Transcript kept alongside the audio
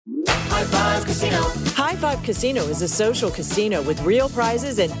High Five Casino. High Five Casino is a social casino with real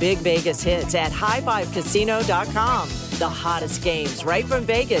prizes and big Vegas hits at highfivecasino.com. The hottest games right from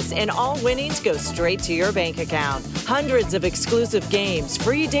Vegas, and all winnings go straight to your bank account. Hundreds of exclusive games,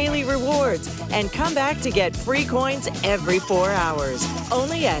 free daily rewards, and come back to get free coins every 4 hours.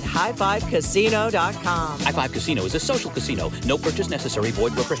 Only at highfivecasino.com. High Five Casino is a social casino. No purchase necessary.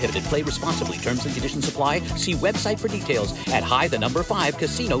 Void where prohibited. Play responsibly. Terms and conditions apply. See website for details at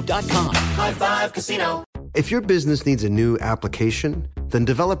high5casino.com. High Five Casino. If your business needs a new application, then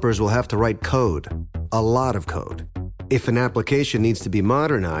developers will have to write code. A lot of code. If an application needs to be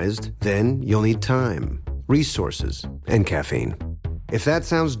modernized, then you'll need time, resources, and caffeine. If that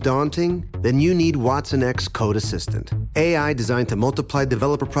sounds daunting, then you need Watson X Code Assistant. AI designed to multiply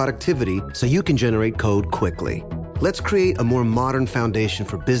developer productivity so you can generate code quickly. Let's create a more modern foundation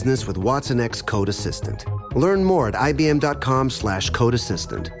for business with Watson X Code Assistant. Learn more at ibm.com/code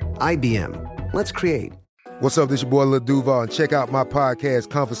assistant. IBM. Let's create. What's up, this your boy Lil Duval, and check out my podcast,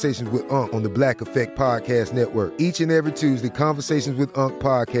 Conversations with Unc, on the Black Effect Podcast Network. Each and every Tuesday, Conversations with Unc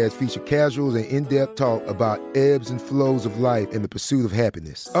podcast feature casual and in-depth talk about ebbs and flows of life and the pursuit of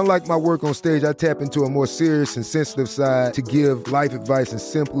happiness. Unlike my work on stage, I tap into a more serious and sensitive side to give life advice and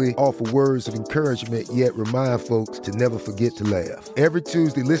simply offer words of encouragement, yet remind folks to never forget to laugh. Every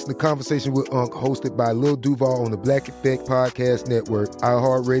Tuesday, listen to Conversation with Unc, hosted by Lil Duval on the Black Effect Podcast Network,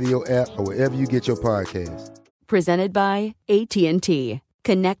 iHeartRadio app, or wherever you get your podcasts. Presented by AT&T.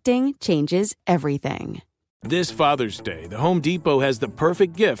 Connecting changes everything. This Father's Day, the Home Depot has the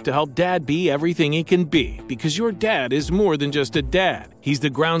perfect gift to help Dad be everything he can be, because your dad is more than just a dad. He's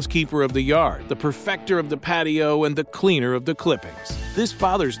the groundskeeper of the yard, the perfecter of the patio, and the cleaner of the clippings. This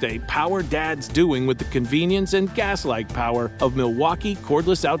Father's Day, power Dad's doing with the convenience and gas-like power of Milwaukee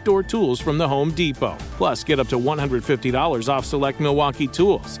cordless outdoor tools from the Home Depot. Plus, get up to $150 off select Milwaukee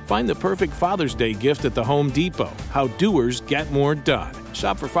tools. Find the perfect Father's Day gift at the Home Depot. How doers get more done.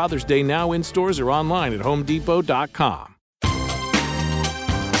 Shop for Father's Day now in stores or online at homedepot.com.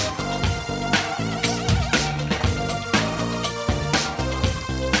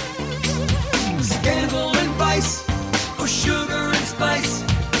 Scandal and vice, or sugar and spice.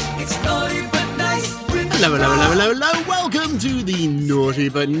 It's naughty but nice. Hello, hello, hello, hello, hello. Welcome to the Naughty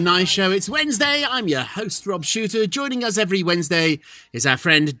But Nice Show. It's Wednesday. I'm your host, Rob Shooter. Joining us every Wednesday is our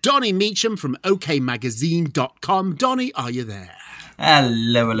friend Donnie Meacham from okmagazine.com. Donnie, are you there?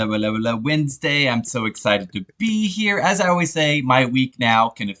 Hello, hello, hello, hello. Wednesday. I'm so excited to be here. As I always say, my week now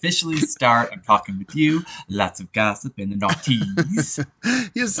can officially start. I'm talking with you. Lots of gossip in the naughties.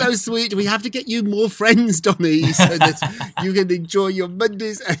 You're so sweet. We have to get you more friends, Donnie, so that you can enjoy your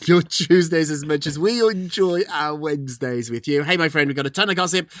Mondays and your Tuesdays as much as we enjoy our Wednesdays with you. Hey, my friend, we've got a ton of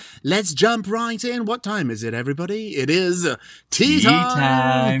gossip. Let's jump right in. What time is it, everybody? It is tea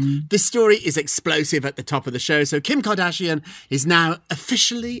time. This story is explosive at the top of the show. So Kim Kardashian is now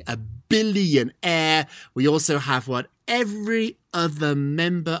officially a billionaire. We also have what every other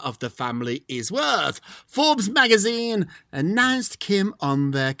member of the family is worth. Forbes magazine announced Kim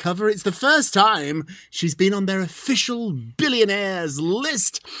on their cover. It's the first time she's been on their official billionaires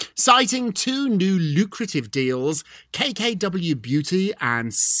list, citing two new lucrative deals, KKW Beauty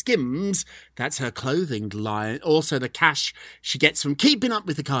and Skims. That's her clothing line. Also the cash she gets from keeping up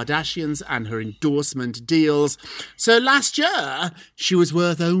with the Kardashians and her endorsement deals. So last year, she was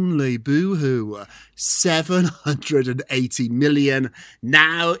worth only, boo-hoo, $780 million.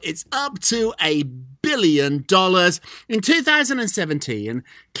 Now it's up to $1 billion. In 2017,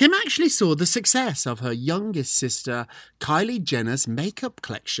 Kim actually saw the success of her youngest sister, Kylie Jenner's makeup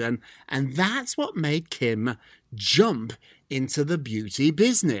collection, and that's what made Kim jump into the beauty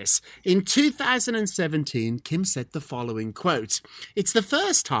business. In 2017, Kim said the following quote, "It's the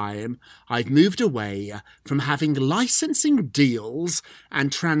first time I've moved away from having licensing deals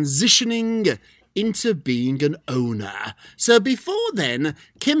and transitioning into being an owner." So before then,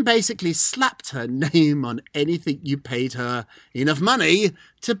 Kim basically slapped her name on anything you paid her enough money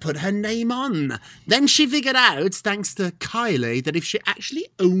to put her name on. Then she figured out, thanks to Kylie, that if she actually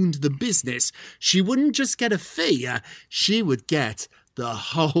owned the business, she wouldn't just get a fee, she would get the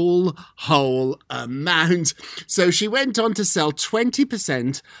whole amount. So she went on to sell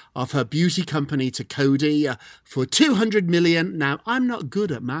 20% of her beauty company to Coty for $200 million. Now, I'm not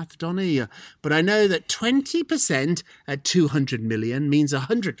good at math, Donnie, but I know that 20% at $200 million means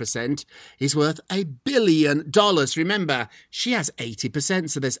 100% is worth $1 billion. Remember, she has 80%,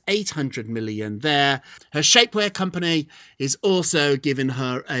 so there's $800 million there. Her shapewear company is also giving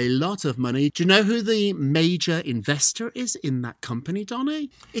her a lot of money. Do you know who the major investor is in that company, Donnie?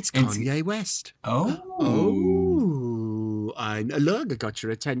 It's Kanye West. Oh. Oh, look, I got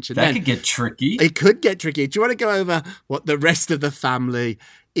your attention. That could get tricky. It could get tricky. Do you want to go over what the rest of the family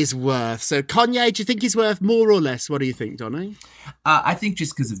is worth? So Kanye, do you think he's worth more or less? What do you think, Donnie? I think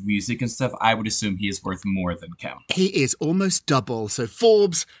just because of music and stuff, I would assume he is worth more than Kim. He is almost double. So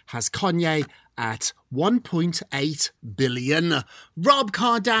Forbes has Kanye at 1.8 billion. Rob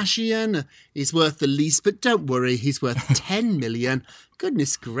Kardashian is worth the least, but don't worry, he's worth 10 million.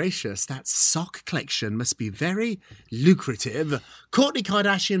 Goodness gracious, that sock collection must be very lucrative. Kourtney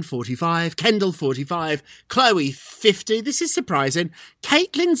Kardashian, 45. Kendall, 45. Khloe, 50. This is surprising.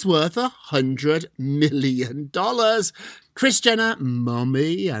 Caitlyn's worth $100 million. Kris Jenner,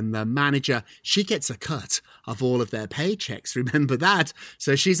 mummy, and the manager, she gets a cut of all of their paychecks. Remember that?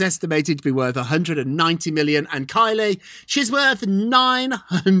 So she's estimated to be worth $190 million. And Kylie, she's worth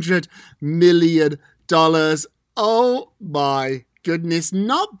 $900 million. Oh my goodness,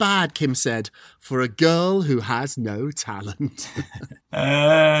 not bad, Kim said, for a girl who has no talent.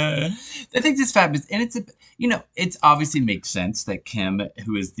 I think this is fabulous. And it's obviously makes sense that Kim,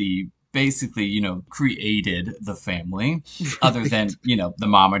 who is basically, created the family, other than, the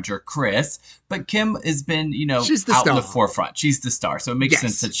momager Kris. But Kim has been, she's the out star. in the forefront. She's the star. So it makes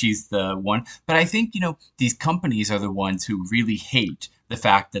sense that she's the one. But I think, these companies are the ones who really hate the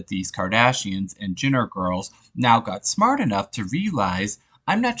fact that these Kardashians and Jenner girls now got smart enough to realize,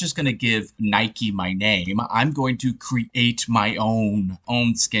 I'm not just going to give Nike my name. I'm going to create my own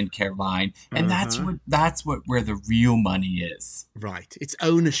skincare line. And that's where the real money is. Right. It's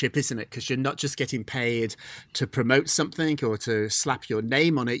ownership, isn't it? Because you're not just getting paid to promote something or to slap your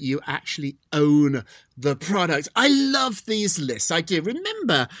name on it. You actually own the product. I love these lists. I do.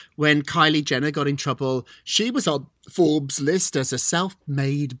 Remember when Kylie Jenner got in trouble? She was on Forbes' list as a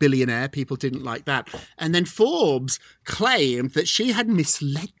self-made billionaire. People didn't like that. And then Forbes claimed that she had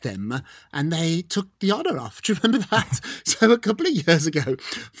misled them and they took the honour off. Do you remember that? So a couple of years ago,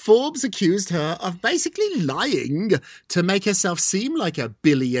 Forbes accused her of basically lying to make herself seem like a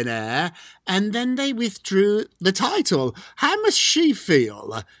billionaire, and then they withdrew the title. How must she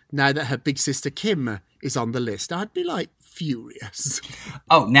feel now that her big sister Kim is on the list? I'd be like furious.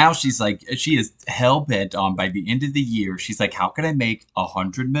 Oh, now she is hell-bent on, by the end of the year, she's like, how can I make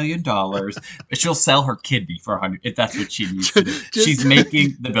 $100 million? She'll sell her kidney for $100, if that's what she needs to do. She's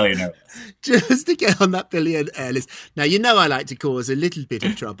making the billionaire list. Just to get on that billionaire list. Now, I like to cause a little bit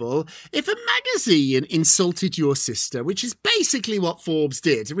of trouble. If a magazine insulted your sister, which is basically what Forbes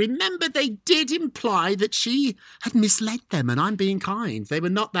did, remember they did imply that she had misled them, and I'm being kind. They were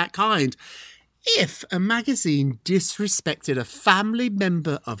not that kind. If a magazine disrespected a family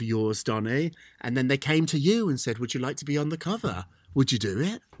member of yours, Donnie, and then they came to you and said, would you like to be on the cover? Would you do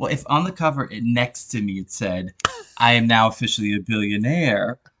it? Well, if on the cover next to me it said, I am now officially a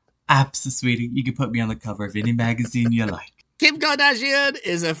billionaire, sweetie, you can put me on the cover of any magazine you like. Kim Kardashian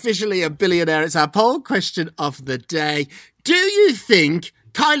is officially a billionaire. It's our poll question of the day. Do you think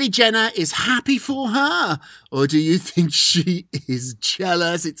Kylie Jenner is happy for her, or do you think she is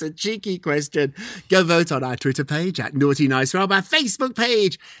jealous? It's a cheeky question. Go vote on our Twitter page at Naughty Nice Rob. Our Facebook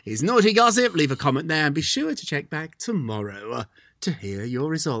page is Naughty Gossip. Leave a comment there and be sure to check back tomorrow to hear your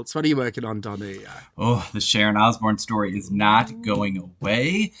results. What are you working on, Donnie? Oh, the Sharon Osbourne story is not going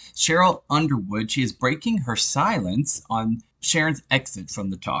away. Cheryl Underwood, she is breaking her silence on Sharon's exit from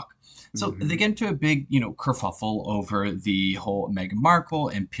the talk. So they get into a big, kerfuffle over the whole Meghan Markle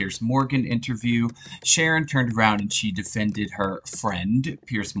and Piers Morgan interview. Sharon turned around and she defended her friend,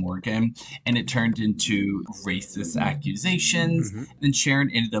 Piers Morgan, and it turned into racist accusations. And Sharon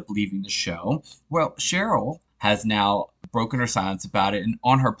ended up leaving the show. Well, Cheryl has now broken her silence about it. And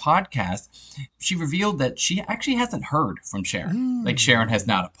on her podcast, she revealed that she actually hasn't heard from Sharon. Like, Sharon has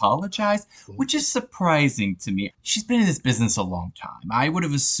not apologized, which is surprising to me. She's been in this business a long time. I would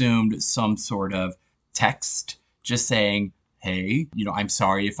have assumed some sort of text just saying, hey, I'm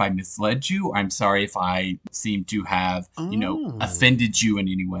sorry if I misled you. I'm sorry if I seem to have, offended you in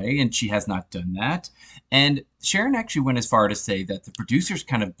any way. And she has not done that. And Sharon actually went as far to say that the producers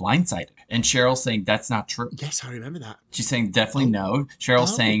kind of blindsided. And Cheryl's saying that's not true. Yes, I remember that. She's saying definitely no.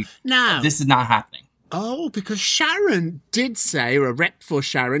 Cheryl's saying no. This is not happening. Oh, because Sharon did say, or a rep for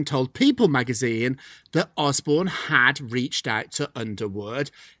Sharon told People magazine that Osbourne had reached out to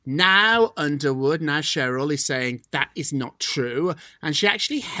Underwood. Now Cheryl is saying that is not true. And she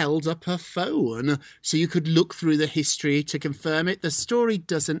actually held up her phone so you could look through the history to confirm it. The story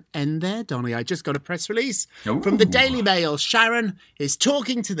doesn't end there, Donnie. I just got a press release from the Daily Mail. Sharon is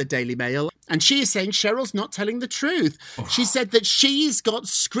talking to the Daily Mail And she is saying Cheryl's not telling the truth. She said that she's got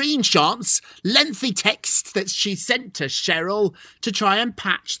screenshots, lengthy texts that she sent to Cheryl to try and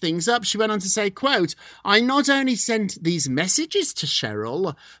patch things up. She went on to say, quote, I not only sent these messages to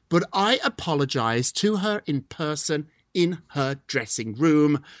Cheryl, but I apologised to her in person in her dressing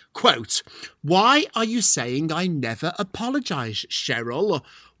room. Quote, why are you saying I never apologise, Cheryl?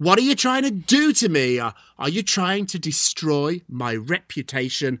 What are you trying to do to me? Are you trying to destroy my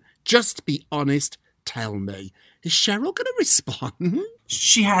reputation? Just be honest. Tell me. Is Cheryl going to respond?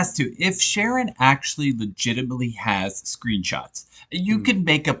 She has to. If Sharon actually legitimately has screenshots, you can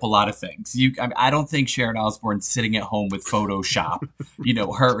make up a lot of things. I don't think Sharon Osbourne's sitting at home with Photoshop,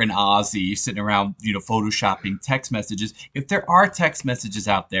 her and Ozzy sitting around, Photoshopping text messages. If there are text messages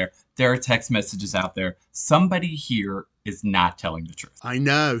out there, there are text messages out there. Somebody here is not telling the truth. I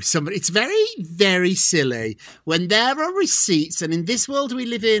know. It's very, very silly when there are receipts. And in this world we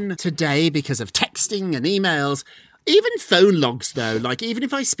live in today, because of texting and emails, even phone logs, though, like even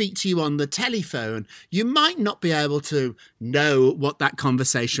if I speak to you on the telephone, you might not be able to know what that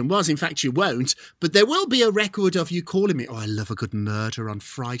conversation was. In fact, you won't. But there will be a record of you calling me. Oh, I love a good murder on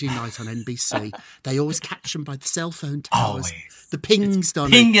Friday night on NBC. They always catch them by the cell phone towers. Always. The pings,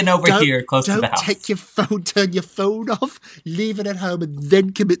 Donny. Pinging over here close to the house. Don't take your phone, turn your phone off, leave it at home and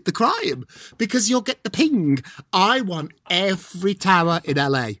then commit the crime because you'll get the ping. I want every tower in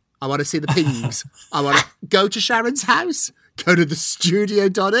LA. I want to see the pings. I want to go to Sharon's house, go to the studio,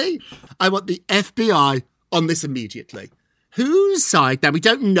 Donny. I want the FBI on this immediately. Whose side? Now, we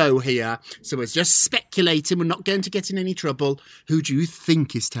don't know here, so we're just speculating. We're not going to get in any trouble. Who do you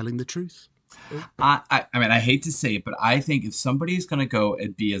think is telling the truth? I mean, I hate to say it, but I think if somebody's going to go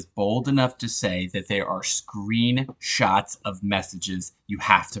and be as bold enough to say that there are screenshots of messages, you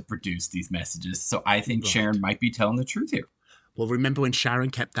have to produce these messages. So I think Sharon might be telling the truth here. Well, remember when Sharon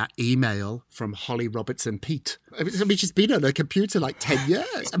kept that email from Holly Robertson Pete? I mean, she's been on her computer like 10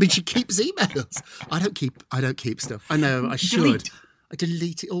 years. I mean, she keeps emails. I don't keep stuff. I know, I should. Delete. I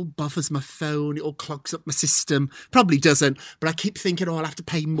delete it, all buffers my phone, it all clogs up my system. Probably doesn't, but I keep thinking, I'll have to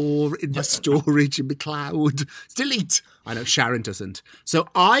pay more in my storage in my cloud. Delete. I know Sharon doesn't. So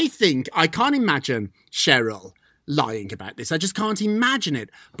I can't imagine Cheryl lying about this. I just can't imagine it.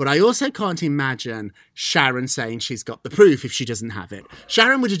 But I also can't imagine Sharon saying she's got the proof if she doesn't have it.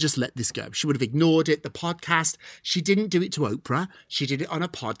 Sharon would have just let this go. She would have ignored it. The podcast, she didn't do it to Oprah. She did it on a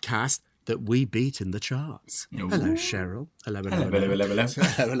podcast that we beat in the charts. No. Hello, Cheryl.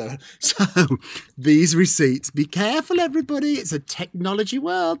 Hello. So, these receipts, be careful, everybody. It's a technology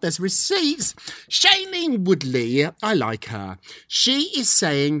world. There's receipts. Shailene Woodley, I like her. She is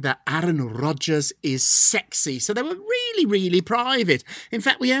saying that Aaron Rodgers is sexy. So they were really, really private. In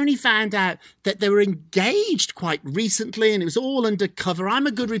fact, we only found out that they were engaged quite recently and it was all undercover. I'm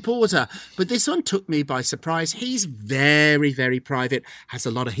a good reporter, but this one took me by surprise. He's very, very private, has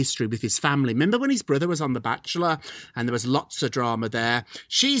a lot of history with his family. Remember when his brother was on The Bachelor and there was lots of drama there?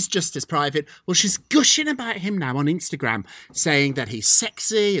 She's just as private. Well, she's gushing about him now on Instagram, saying that he's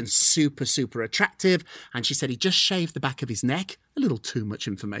sexy and super, super attractive. And she said he just shaved the back of his neck. A little too much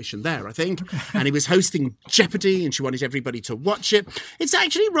information there, I think. And he was hosting Jeopardy and she wanted everybody to watch it. It's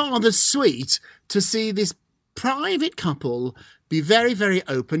actually rather sweet to see this private couple be very, very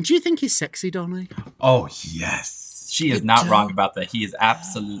open. Do you think he's sexy, Donny? Oh, yes. She is not wrong about that. He is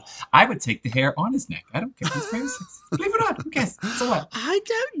absolute. I would take the hair on his neck. I don't care. He's very sexy. Believe it or not. Who cares? So what? I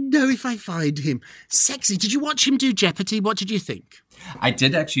don't know if I find him sexy. Did you watch him do Jeopardy? What did you think? I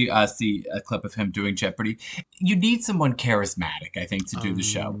did actually see a clip of him doing Jeopardy. You need someone charismatic, I think, to do the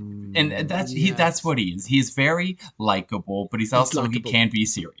show. And that's what he is. He's very likable, but he can be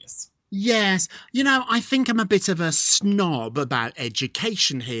serious. Yes. You know, I think I'm a bit of a snob about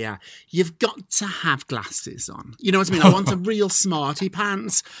education here. You've got to have glasses on. You know what I mean? I want a real smarty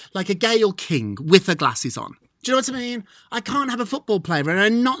pants, like a Gayle King with her glasses on. Do you know what I mean? I can't have a football player. And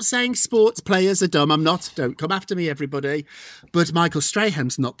I'm not saying sports players are dumb. I'm not. Don't come after me, everybody. But Michael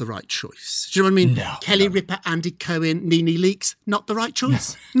Strahan's not the right choice. Do you know what I mean? No, Kelly Ripa, Andy Cohen, Nene Leakes, not the right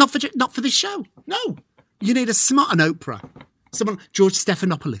choice. No. Not for this show. No. You need an Oprah. Someone, George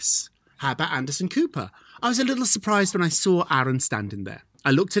Stephanopoulos. How about Anderson Cooper? I was a little surprised when I saw Aaron standing there. I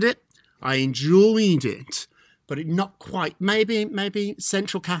looked at it. I enjoyed it. But not quite. Maybe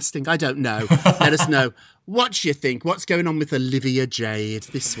central casting. I don't know. Let us know What do you think? What's going on with Olivia Jade,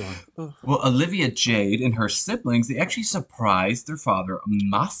 this one? Oh. Well, Olivia Jade and her siblings, they actually surprised their father,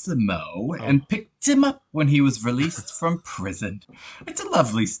 Massimo, and picked him up when he was released from prison. It's a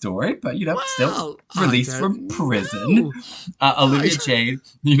lovely story, but, still released from prison. Olivia Jade,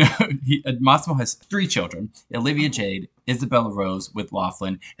 Massimo has 3 children. Olivia Jade, Isabella Rose with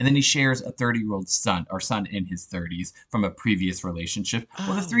Laughlin, and then he shares a 30-year-old son in his 30s from a previous relationship.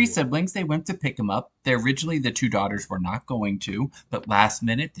 Well, the 3 siblings, they went to pick him up. Originally, the 2 daughters were not going to, but last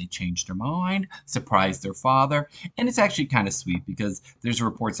minute, they changed their mind, surprised their father, and it's actually kind of sweet because there's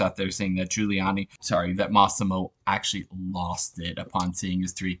reports out there saying that Massimo actually lost it upon seeing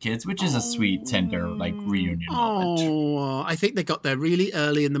his 3 kids, which is a sweet, tender, reunion moment. Oh, I think they got there really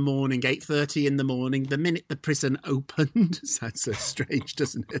early in the morning, 8:30 in the morning, the minute the prison opened. Sounds so strange,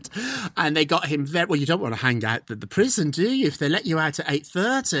 doesn't it? And they got him well, you don't want to hang out at the prison, do you? If they let you out at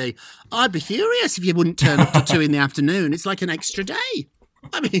 8:30, I'd be furious if you wouldn't turn up to 2 in the afternoon. It's like an extra day.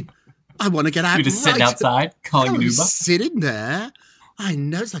 I mean, I want to get out. You're just sitting outside, calling an Uber? Sitting there. I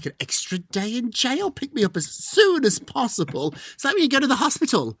know, it's like an extra day in jail. Pick me up as soon as possible. It's like when you go to the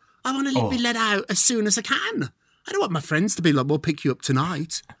hospital. I want to be let out as soon as I can. I don't want my friends to be like, we'll pick you up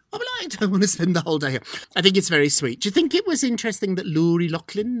tonight. I'm like, I don't want to spend the whole day here. I think it's very sweet. Do you think it was interesting that Lori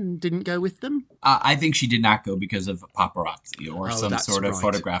Loughlin didn't go with them? I think she did not go because of paparazzi or some sort of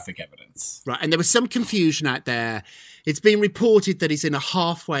photographic evidence. Right, and there was some confusion out there. It's been reported that he's in a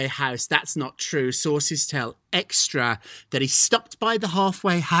halfway house. That's not true. Sources tell Extra that he stopped by the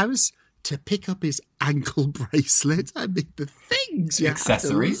halfway house to pick up his ankle bracelet. I mean, the things.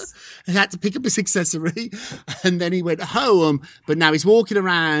 Accessories. He had to pick up his accessory and then he went home. But now he's walking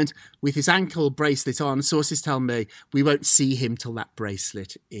around with his ankle bracelet on. Sources tell me we won't see him till that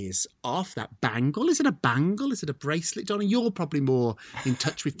bracelet is off. That bangle. Is it a bangle? Is it a bracelet, Johnny? You're probably more in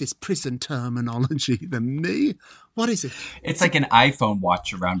touch with this prison terminology than me. What is it? It's like an iPhone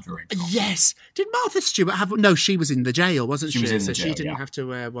watch around your ankle. Yes. Did Martha Stewart have... No, she was in the jail, wasn't she? She was in the so jail, she didn't have to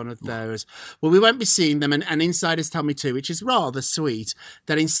wear one of those. Well, we won't be seeing them. And insiders tell me too, which is rather sweet,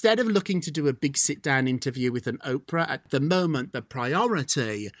 that instead of looking to do a big sit-down interview with an Oprah, at the moment, the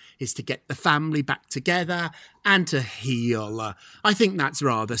priority is to get the family back together and to heal. I think that's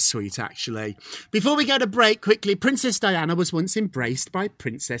rather sweet, actually. Before we go to break, quickly, Princess Diana was once embraced by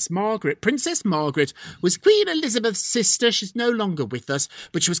Princess Margaret. Princess Margaret was Queen Elizabeth's sister. She's no longer with us,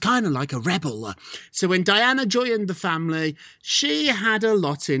 but she was kind of like a rebel. So when Diana joined the family, she had a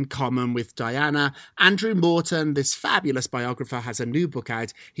lot in common with Diana. Andrew Morton, this fabulous biographer, has a new book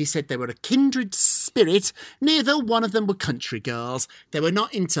out. He said they were a kindred spirit. Neither one of them were country girls. They were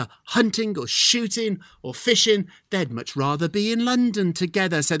not into hunting or shooting or fishing. They'd much rather be in London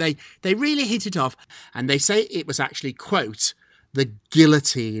together. So they really hit it off. And they say it was actually, quote, the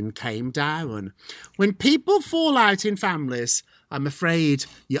guillotine came down. When people fall out in families, I'm afraid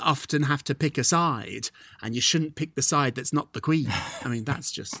you often have to pick a side, and you shouldn't pick the side that's not the Queen. I mean,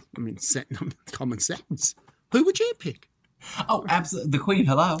 that's just, common sense. Who would you pick? Oh, absolutely. The Queen,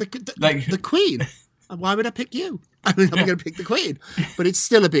 hello. The Queen? Why would I pick you? I mean, I'm going to pick the Queen. But it's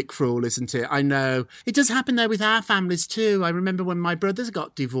still a bit cruel, isn't it? I know. It does happen, though, with our families, too. I remember when my brothers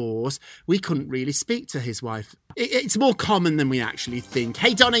got divorced, we couldn't really speak to his wife. It's more common than we actually think.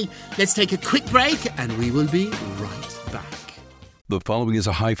 Hey, Donnie, let's take a quick break, and we will be right back. The following is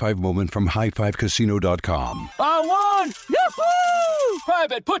a high-five moment from highfivecasino.com. I won! Yahoo!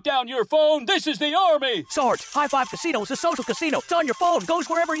 Private, put down your phone. This is the Army. Sarge, High Five Casino is a social casino. It's on your phone. Goes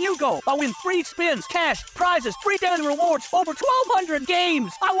wherever you go. I win free spins, cash, prizes, free daily rewards, over 1,200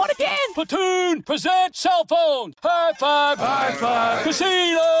 games. I won again. Platoon, present cell phone. High Five. High Five.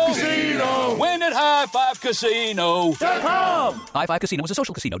 Casino. Casino. Win at highfivecasino.com. High Five Casino is a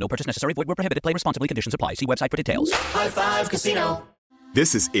social casino. No purchase necessary. Void where prohibited. Play responsibly. Conditions apply. See website for details. High Five Casino.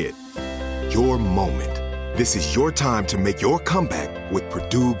 This is it. Your moment. This is your time to make your comeback with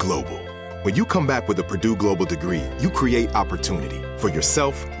Purdue Global. When you come back with a Purdue Global degree, you create opportunity for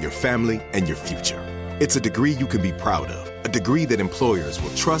yourself, your family, and your future. It's a degree you can be proud of, a degree that employers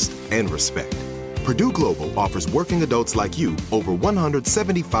will trust and respect. Purdue Global offers working adults like you over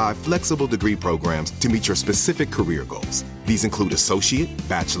 175 flexible degree programs to meet your specific career goals. These include associate,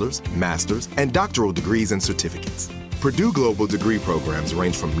 bachelor's, master's, and doctoral degrees and certificates. Purdue Global degree programs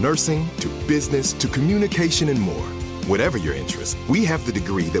range from nursing to business to communication and more. Whatever your interest, we have the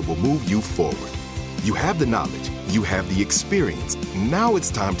degree that will move you forward. You have the knowledge, you have the experience. Now it's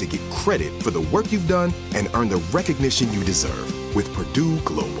time to get credit for the work you've done and earn the recognition you deserve with Purdue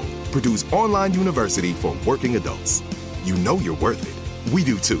Global, Purdue's online university for working adults. You know you're worth it. We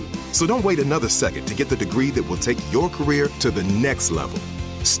do too. So don't wait another second to get the degree that will take your career to the next level.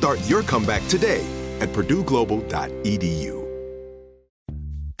 Start your comeback today. at purdueglobal.edu.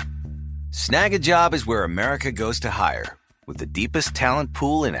 Snag a Job is where America goes to hire, with the deepest talent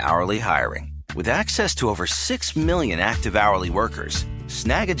pool in hourly hiring. With access to over 6 million active hourly workers,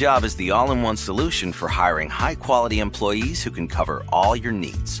 Snag a Job is the all-in-one solution for hiring high-quality employees who can cover all your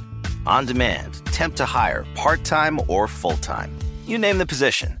needs. On demand, temp to hire, part-time or full-time. You name the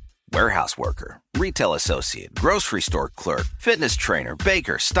position. Warehouse worker, retail associate, grocery store clerk, fitness trainer,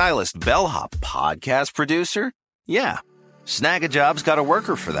 baker, stylist, bellhop, podcast producer. Yeah, Snag a Job's got a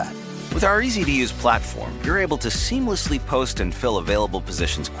worker for that. With our easy-to-use platform, you're able to seamlessly post and fill available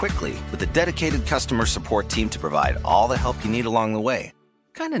positions quickly with a dedicated customer support team to provide all the help you need along the way.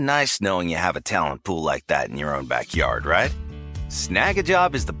 Kind of nice knowing you have a talent pool like that in your own backyard, right? Snag a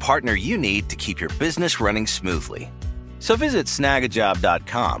Job is the partner you need to keep your business running smoothly. So visit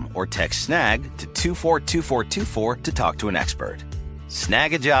snagajob.com or text SNAG to 242424 to talk to an expert.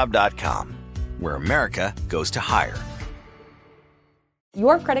 Snagajob.com, where America goes to hire.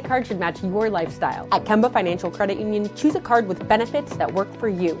 Your credit card should match your lifestyle. At Kemba Financial Credit Union, choose a card with benefits that work for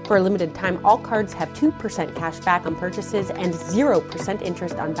you. For a limited time, all cards have 2% cash back on purchases and 0%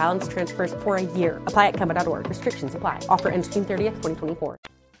 interest on balance transfers for a year. Apply at Kemba.org. Restrictions apply. Offer ends June 30th, 2024.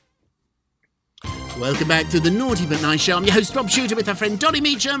 Welcome back to the Naughty But Nice Show. I'm your host, Rob Shooter, with our friend Donnie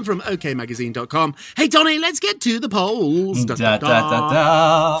Meacham from OKMagazine.com. Hey, Donnie, let's get to the polls.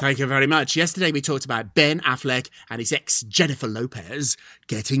 Thank you very much. Yesterday, we talked about Ben Affleck and his ex, Jennifer Lopez,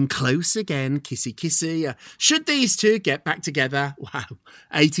 getting close again, kissy kissy. Should these two get back together? Wow,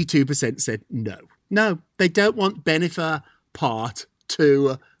 82% said no. No, they don't want Bennifer Part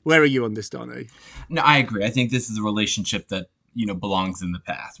 2. Where are you on this, Donnie? No, I agree. I think this is a relationship that belongs in the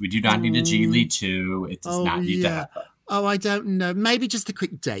past. We do not need a Geely 2. It does not need to happen. Oh, I don't know. Maybe just a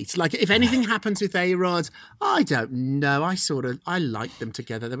quick date. Like, if anything happens with A-Rod, I don't know. I liked them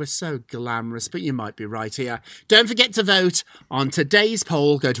together. They were so glamorous, but you might be right here. Don't forget to vote on today's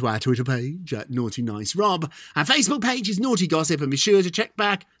poll. Go to our Twitter page at Naughty Nice Rob. Our Facebook page is Naughty Gossip, and be sure to check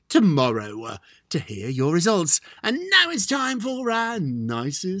back tomorrow to hear your results. And now it's time for our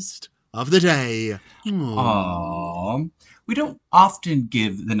nicest of the day. Aww. We don't often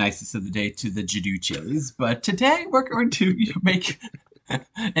give the nicest of the day to the Jaduches, but today we're going to make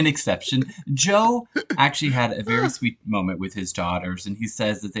an exception. Joe actually had a very sweet moment with his daughters, and he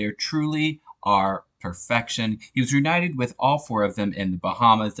says that they truly are perfection. He was reunited with all four of them in the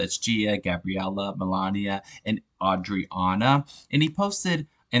Bahamas. That's Gia, Gabriella, Melania, and Adriana. And he posted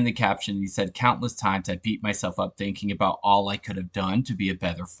in the caption, he said, "Countless times I beat myself up thinking about all I could have done to be a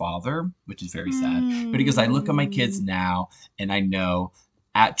better father," which is very sad. But he goes, "I look at my kids now and I know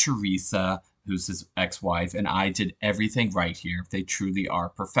at Teresa, who's his ex-wife, and I did everything right here. They truly are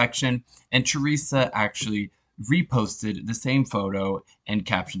perfection." And Teresa actually reposted the same photo and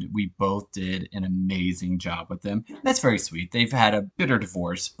captioned it, "We both did an amazing job with them." That's very sweet. They've had a bitter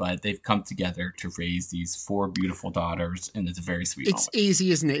divorce, but they've come together to raise these four beautiful daughters, and it's a very sweet moment. It's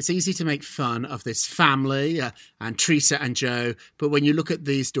easy, isn't it? It's easy to make fun of this family and Teresa and Joe, but when you look at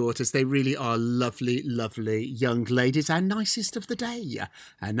these daughters, they really are lovely, lovely young ladies, our nicest of the day.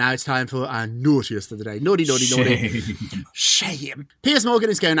 And now it's time for our naughtiest of the day. Naughty, naughty, naughty. Shame. Piers Morgan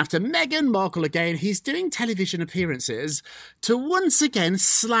is going after Meghan Markle again. He's doing television appearances to once again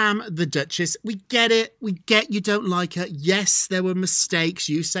slam the Duchess. We get it. We get you don't like her. Yes, there were mistakes.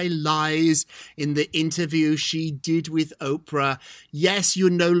 You say lies in the interview she did with Oprah. Yes, you're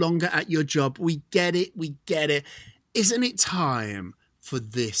no longer at your job. We get it. We get it. Isn't it time for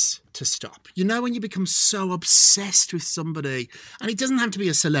this to stop? You know, when you become so obsessed with somebody, and it doesn't have to be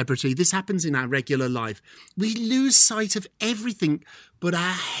a celebrity, this happens in our regular life, we lose sight of everything but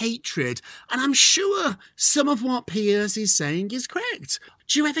our hatred. And I'm sure some of what Piers is saying is correct.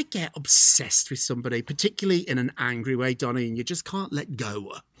 Do you ever get obsessed with somebody, particularly in an angry way, Donnie, and you just can't let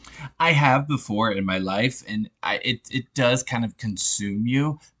go? I have before in my life, and it does kind of consume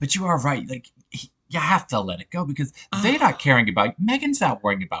you, but you are right. Like, you have to let it go because they're not caring about, Meghan's not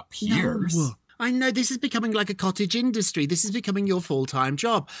worrying about Piers. No. I know, this is becoming like a cottage industry. This is becoming your full-time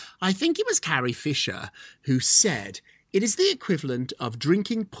job. I think it was Carrie Fisher who said, "It is the equivalent of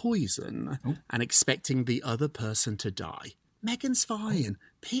drinking poison and expecting the other person to die." Meghan's fine.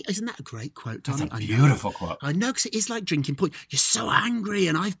 Isn't that a great quote, Donnie? That's a beautiful quote. I know, because it is like drinking poison. You're so angry,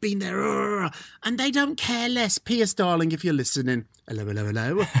 and I've been there. And they don't care less. Piers, darling, if you're listening. Hello, hello,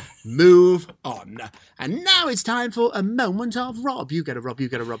 hello. Move on. And now it's time for a moment of Rob. You get a Rob, you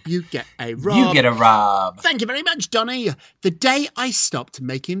get a Rob, you get a Rob. You get a Rob. Thank you very much, Donnie. The day I stopped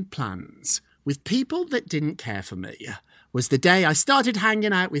making plans with people that didn't care for me was the day I started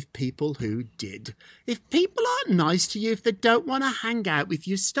hanging out with people who did. If people aren't nice to you, if they don't want to hang out with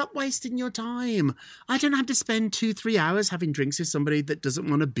you, stop wasting your time. I don't have to spend 2-3 hours having drinks with somebody that doesn't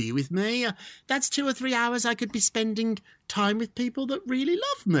want to be with me. That's 2 or 3 hours I could be spending time with people that really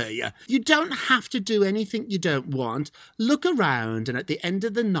love me. You don't have to do anything you don't want. Look around, and at the end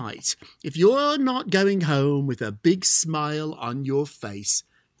of the night, if you're not going home with a big smile on your face,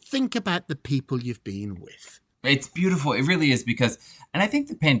 think about the people you've been with. It's beautiful. It really is, because, and I think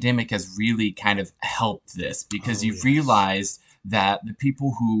the pandemic has really kind of helped this, because you've realized that the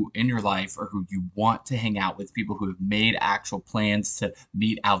people who in your life or who you want to hang out with, people who have made actual plans to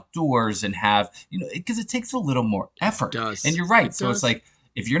meet outdoors and have, because it takes a little more effort. It does. And you're right. It's like,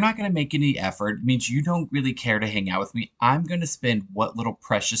 if you're not going to make any effort, it means you don't really care to hang out with me. I'm going to spend what little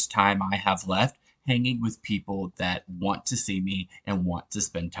precious time I have left hanging with people that want to see me and want to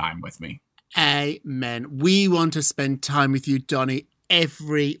spend time with me. Amen. We want to spend time with you, Donnie,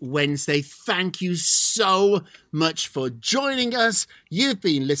 every Wednesday. Thank you so much for joining us. You've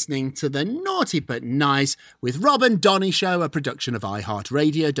been listening to the Naughty But Nice with Rob and Donnie Show, a production of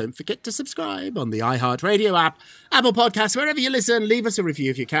iHeartRadio. Don't forget to subscribe on the iHeartRadio app, Apple Podcasts, wherever you listen. Leave us a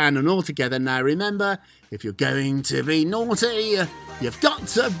review if you can. And all together now, remember, if you're going to be naughty, you've got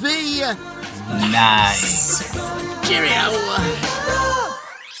to be nice. Cheerio.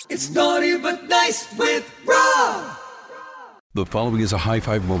 It's Naughty But Nice with Rob. The following is a high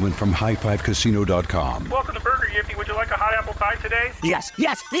five moment from highfivecasino.com. Welcome to Burger Yippee. Would you like a hot apple pie today? Yes,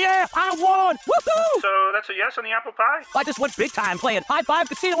 yeah, I won! Woohoo! So that's a yes on the apple pie? I just went big time playing High Five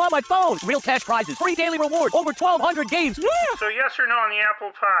Casino on my phone. Real cash prizes, free daily rewards, over 1,200 games. Yeah! So yes or no on the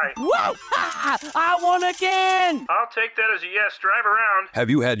apple pie? Whoa! I won again! I'll take that as a yes. Drive around. Have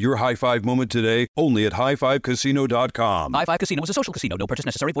you had your high five moment today? Only at highfivecasino.com. High Five Casino is a social casino. No purchase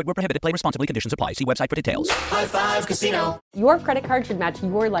necessary. Void where prohibited. Play responsibly. Conditions apply. See website for details. High Five Casino. Your credit card should match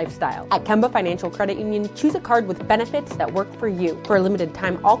your lifestyle. At Kemba Financial Credit Union, choose a card with benefits that work for you. For a limited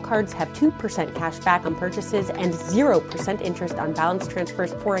time, all cards have 2% cash back on purchases and 0% interest on balance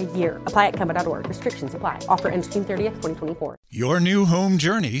transfers for a year. Apply at Kemba.org. Restrictions apply. Offer ends June 30th, 2024. Your new home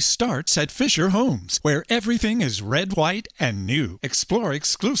journey starts at Fisher Homes, where everything is red, white, and new. Explore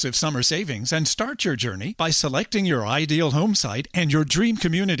exclusive summer savings and start your journey by selecting your ideal home site and your dream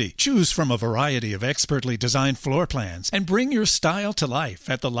community. Choose from a variety of expertly designed floor plans and bring your style to life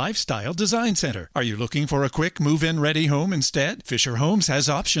at the Lifestyle Design Center. Are you looking for a quick move-in ready home instead? Fisher Homes has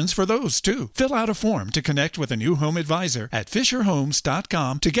options for those too. Fill out a form to connect with a new home advisor at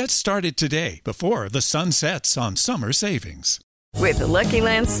fisherhomes.com to get started today before the sun sets on summer savings. With the Lucky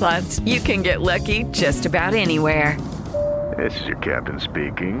Land Slots, you can get lucky just about anywhere. This is your captain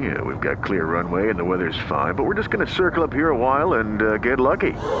speaking. We've got clear runway and the weather's fine, but we're just going to circle up here a while and get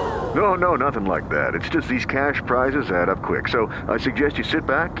lucky. No, nothing like that. It's just these cash prizes add up quick. So I suggest you sit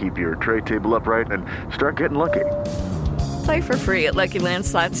back, keep your tray table upright, and start getting lucky. Play for free at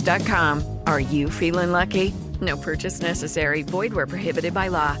LuckyLandSlots.com. Are you feeling lucky? No purchase necessary. Void where prohibited by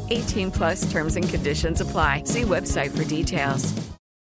law. 18+ terms and conditions apply. See website for details.